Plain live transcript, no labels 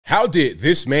How did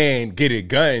this man get a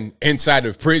gun inside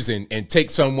of prison and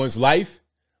take someone's life?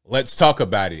 Let's talk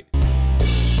about it.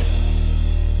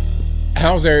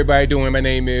 How's everybody doing? My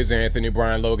name is Anthony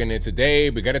Brian Logan, and today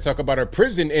we got to talk about a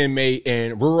prison inmate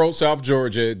in rural South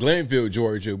Georgia, Glenville,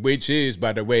 Georgia, which is,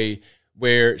 by the way,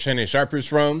 where Shannon Sharpe is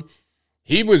from.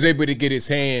 He was able to get his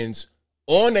hands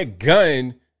on a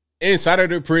gun inside of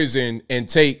the prison and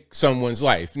take someone's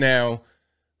life. Now,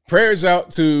 prayers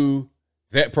out to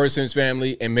that person's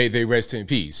family, and may they rest in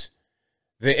peace.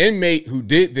 The inmate who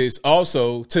did this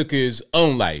also took his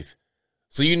own life.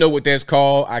 So you know what that's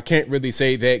called. I can't really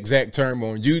say that exact term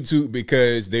on YouTube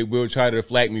because they will try to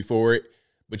flag me for it.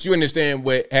 But you understand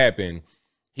what happened.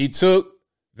 He took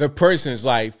the person's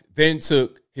life, then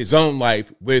took his own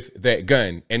life with that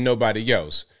gun and nobody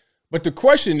else. But the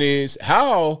question is,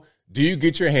 how do you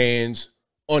get your hands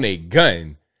on a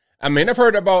gun? I mean, I've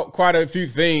heard about quite a few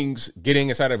things getting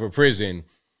inside of a prison,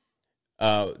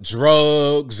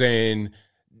 drugs and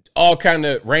all kind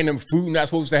of random food not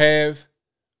supposed to have,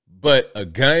 but a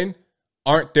gun?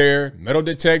 Aren't there metal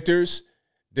detectors?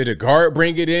 Did a guard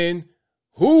bring it in?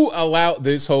 Who allowed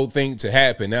this whole thing to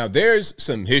happen? Now, there's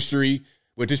some history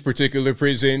with this particular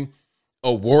prison.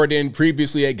 A warden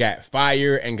previously had got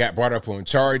fired and got brought up on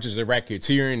charges of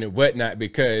racketeering and whatnot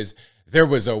because there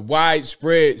was a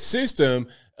widespread system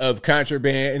of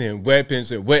contraband and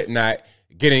weapons and whatnot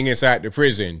getting inside the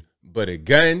prison. But a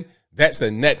gun, that's a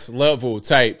next level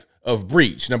type of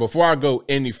breach. Now, before I go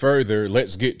any further,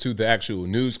 let's get to the actual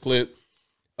news clip.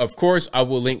 Of course, I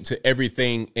will link to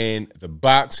everything in the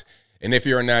box. And if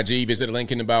you're on IG, visit the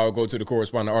link in the bio or go to the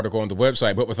corresponding article on the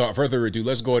website. But without further ado,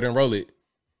 let's go ahead and roll it.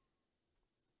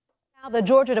 Now, the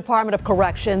Georgia Department of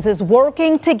Corrections is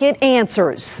working to get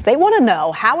answers. They want to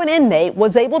know how an inmate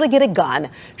was able to get a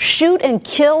gun, shoot and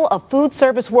kill a food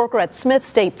service worker at Smith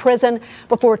State Prison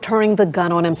before turning the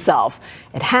gun on himself.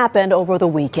 It happened over the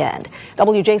weekend.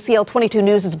 WJCL 22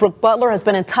 News' Brooke Butler has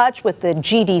been in touch with the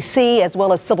GDC as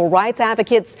well as civil rights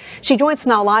advocates. She joins us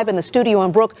now live in the studio.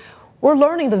 And Brooke, we're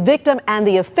learning the victim and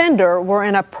the offender were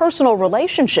in a personal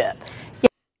relationship.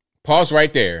 Pause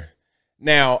right there.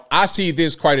 Now, I see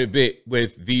this quite a bit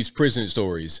with these prison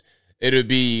stories. It'll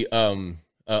be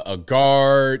a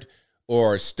guard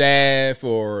or staff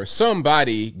or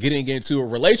somebody getting into a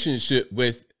relationship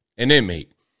with an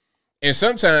inmate. And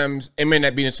sometimes it may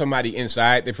not be somebody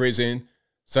inside the prison.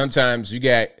 Sometimes you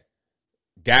got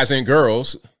guys and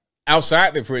girls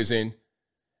outside the prison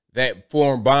that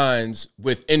form bonds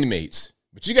with inmates.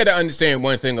 But you got to understand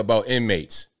one thing about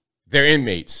inmates. They're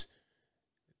inmates.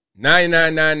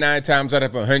 99.99 times out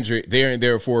of 100, they're in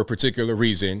there for a particular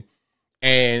reason,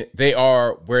 and they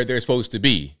are where they're supposed to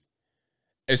be,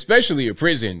 especially a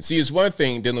prison. See, it's one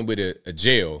thing dealing with a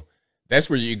jail.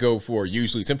 That's where you go for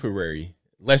usually temporary,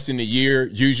 less than a year,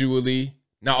 usually,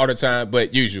 not all the time,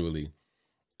 but usually.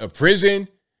 A prison,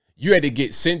 you had to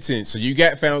get sentenced. So you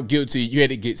got found guilty. You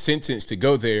had to get sentenced to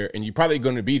go there, and you're probably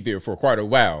going to be there for quite a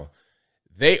while.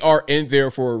 They are in there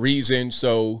for a reason.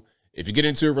 So if you get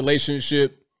into a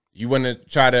relationship, you want to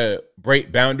try to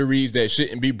break boundaries that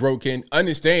shouldn't be broken.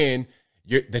 Understand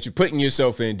that you're putting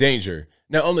yourself in danger.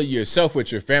 Not only yourself,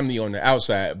 but your family on the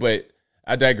outside. But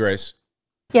I digress.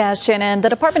 Yeah, Shannon, the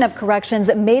Department of Corrections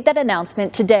made that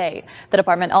announcement today. The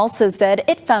department also said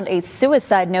it found a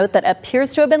suicide note that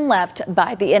appears to have been left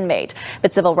by the inmate.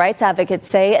 But civil rights advocates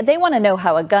say they want to know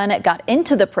how a gun got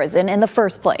into the prison in the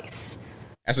first place.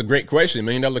 That's a great question.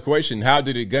 $1 million question. How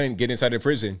did a gun get inside the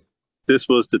prison? This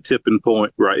was the tipping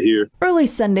point right here. Early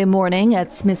Sunday morning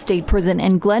at Smith State Prison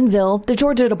in Glenville, the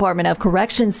Georgia Department of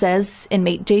Corrections says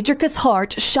inmate Jadricus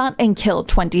Hart shot and killed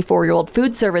 24-year-old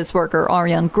food service worker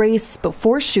Ariane Grace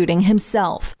before shooting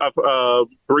himself. I've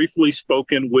briefly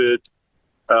spoken with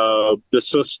the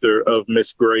sister of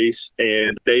Miss Grace,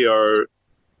 and they are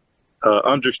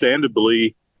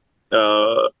understandably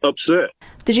upset.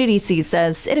 The GDC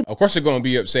says of course they're going to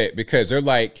be upset because they're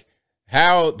like,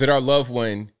 how did our loved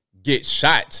one get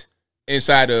shot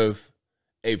inside of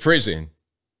a prison?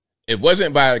 It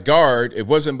wasn't by a guard. It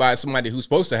wasn't by somebody who's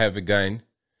supposed to have a gun.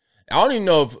 I don't even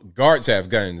know if guards have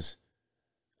guns.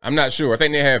 I'm not sure. I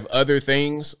think they have other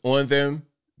things on them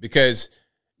because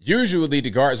usually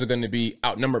the guards are going to be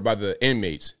outnumbered by the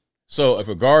inmates. So if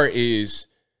a guard is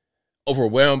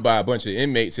overwhelmed by a bunch of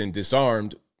inmates and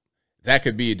disarmed, that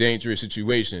could be a dangerous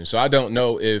situation. So I don't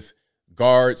know if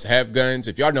guards have guns.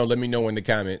 If y'all know, let me know in the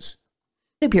comments.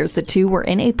 It appears the two were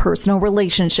in a personal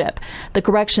relationship. The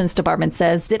Corrections Department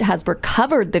says it has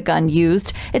recovered the gun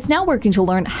used. It's now working to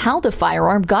learn how the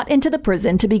firearm got into the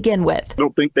prison to begin with. I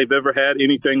don't think they've ever had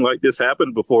anything like this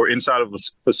happen before inside of a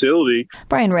facility.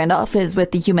 Brian Randolph is with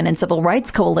the Human and Civil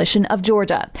Rights Coalition of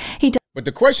Georgia. But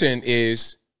the question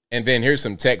is, and then here's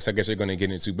some text I guess they're going to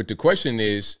get into, but the question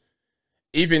is,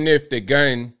 even if the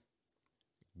gun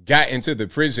got into the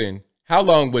prison, how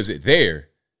long was it there?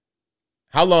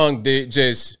 How long did it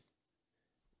just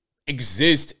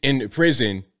exist in the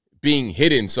prison being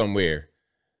hidden somewhere?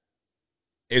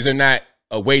 Is there not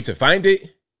a way to find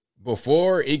it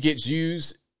before it gets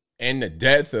used and the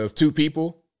death of 2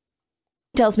 people?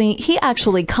 Tells me he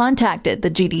actually contacted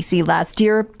the GDC last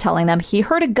year, telling them he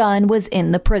heard a gun was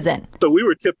in the prison. So we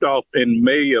were tipped off in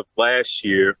May of last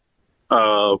year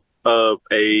of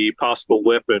a possible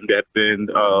weapon that had been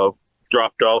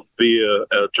dropped off via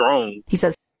a drone. He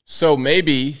says, so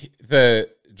maybe the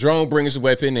drone brings the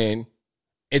weapon in.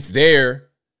 It's there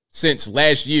since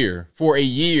last year. For a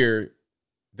year,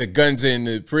 the gun's in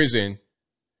the prison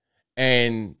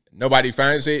and nobody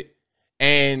finds it.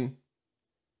 And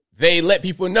they let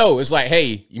people know. It's like,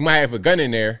 hey, you might have a gun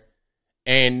in there.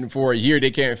 And for a year, they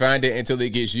can't find it until it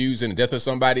gets used in the death of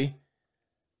somebody.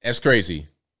 That's crazy.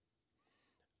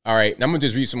 All right, now I'm going to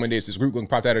just read some of this. This group was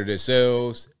popped out of their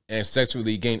cells and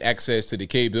successfully gained access to the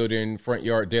K building front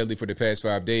yard daily for the past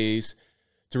 5 days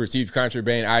to receive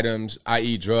contraband items,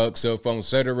 i.e. drugs, cell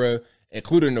phones, etc.,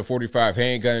 including the .45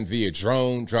 handgun via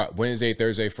drone, dropped Wednesday,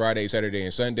 Thursday, Friday, Saturday,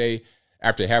 and Sunday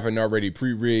after having already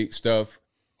pre-rigged stuff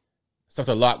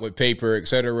to lock with paper,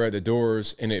 etc., the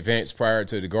doors in advance prior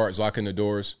to the guards locking the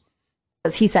doors.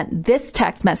 He sent this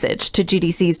text message to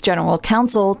GDC's general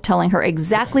counsel telling her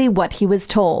exactly what he was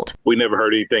told. We never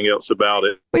heard anything else about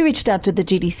it. We reached out to the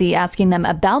GDC asking them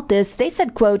about this. They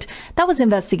said, quote, that was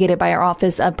investigated by our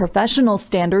Office of Professional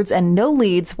Standards and no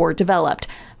leads were developed.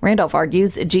 Randolph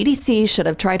argues GDC should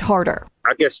have tried harder.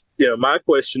 I guess, my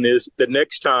question is the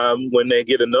next time when they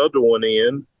get another one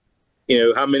in,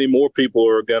 how many more people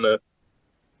are going to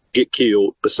get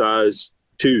killed besides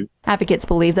 2? Advocates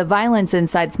believe the violence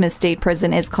inside Smith State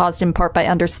Prison is caused in part by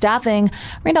understaffing.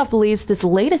 Randolph believes this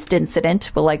latest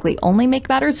incident will likely only make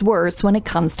matters worse when it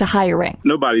comes to hiring.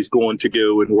 Nobody's going to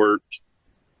go and work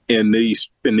in these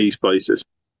places.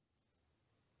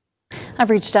 I've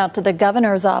reached out to the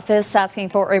governor's office asking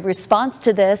for a response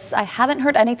to this. I haven't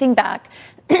heard anything back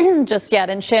just yet.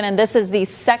 And Shannon, this is the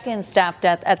second staff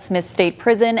death at Smith State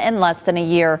Prison in less than a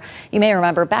year. You may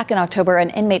remember back in October, an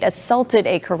inmate assaulted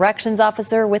a corrections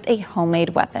officer with a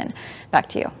homemade weapon. Back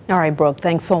to you. All right, Brooke,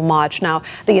 thanks so much. Now,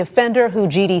 the offender who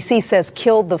GDC says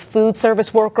killed the food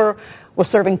service worker was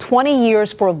serving 20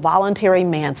 years for voluntary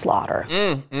manslaughter.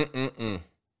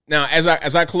 Now,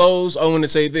 as I close, I want to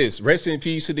say this. Rest in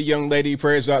peace to the young lady.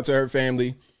 Prayers out to her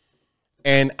family.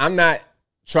 And I'm not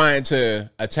trying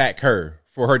to attack her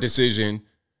for her decision,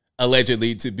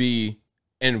 allegedly, to be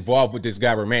involved with this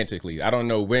guy romantically. I don't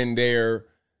know when their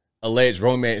alleged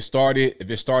romance started, if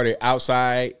it started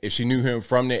outside, if she knew him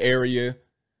from the area,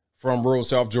 from rural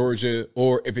South Georgia,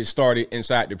 or if it started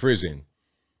inside the prison.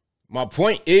 My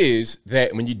point is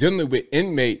that when you're dealing with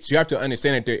inmates, you have to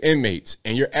understand that they're inmates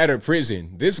and you're at a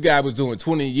prison. This guy was doing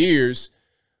 20 years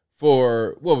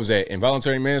for, what was that,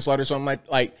 involuntary manslaughter or something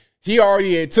like he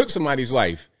already had took somebody's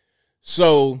life.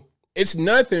 So it's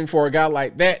nothing for a guy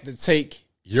like that to take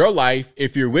your life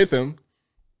if you're with him.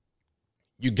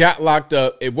 You got locked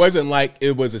up. It wasn't like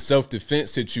it was a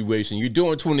self-defense situation. You're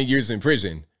doing 20 years in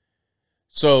prison.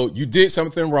 So you did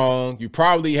something wrong. You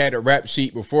probably had a rap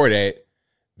sheet before that.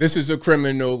 This is a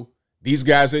criminal. These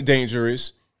guys are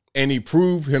dangerous. And he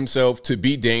proved himself to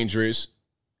be dangerous,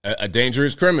 a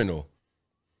dangerous criminal.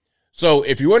 So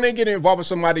if you want to get involved with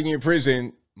somebody in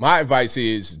prison, my advice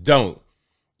is don't.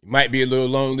 You might be a little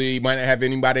lonely. You might not have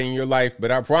anybody in your life,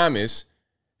 but I promise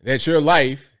that your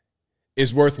life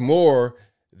is worth more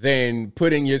than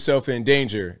putting yourself in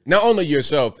danger. Not only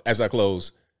yourself, as I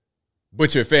close,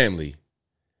 but your family.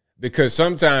 Because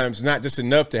sometimes not just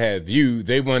enough to have you,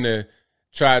 they want to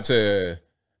try to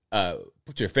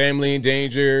put your family in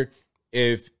danger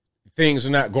if things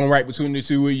are not going right between the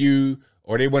two of you,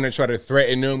 or they want to try to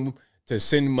threaten them to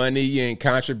send money and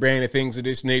contraband and things of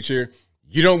this nature.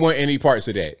 You don't want any parts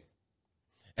of that.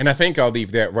 And I think I'll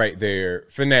leave that right there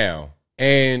for now.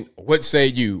 And what say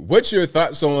you? What's your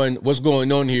thoughts on what's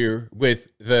going on here with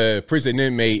the prison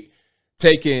inmate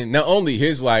taking not only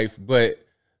his life, but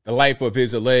the life of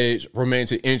his alleged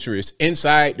romantic interest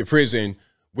inside the prison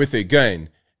with a gun?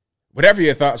 Whatever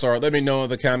your thoughts are, let me know in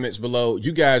the comments below.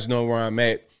 You guys know where I'm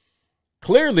at.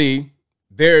 Clearly,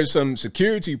 there's some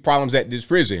security problems at this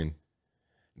prison.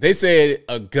 They said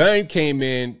a gun came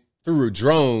in through a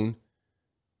drone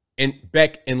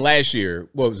back in last year.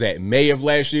 What was that, May of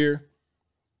last year?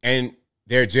 And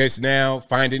they're just now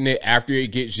finding it after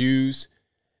it gets used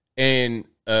and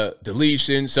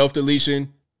deletion,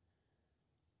 self-deletion.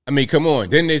 I mean, come on.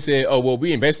 Then they said, oh, well,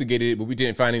 we investigated it, but we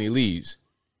didn't find any leads.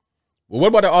 Well, what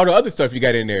about all the other stuff you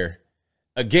got in there?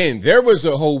 Again, there was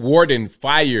a whole warden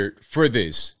fired for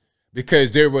this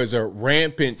because there was a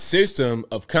rampant system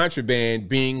of contraband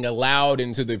being allowed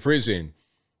into the prison.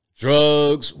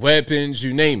 Drugs, weapons,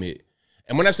 you name it.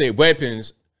 And when I say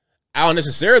weapons, I don't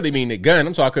necessarily mean a gun.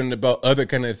 I'm talking about other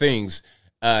kind of things,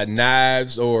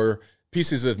 knives or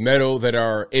pieces of metal that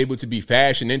are able to be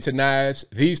fashioned into knives.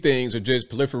 These things are just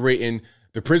proliferating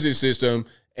the prison system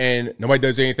and nobody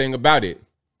does anything about it.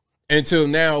 Until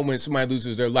now, when somebody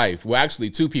loses their life. Well, actually,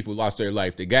 two people lost their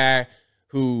life. The guy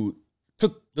who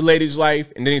took the lady's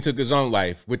life and then he took his own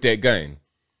life with that gun.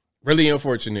 Really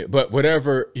unfortunate. But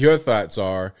whatever your thoughts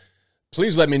are,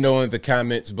 please let me know in the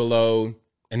comments below.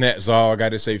 And that's all I got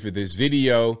to say for this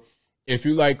video. If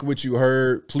you like what you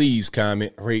heard, please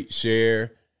comment, rate,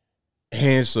 share,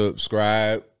 and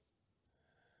subscribe.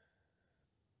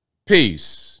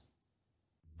 Peace.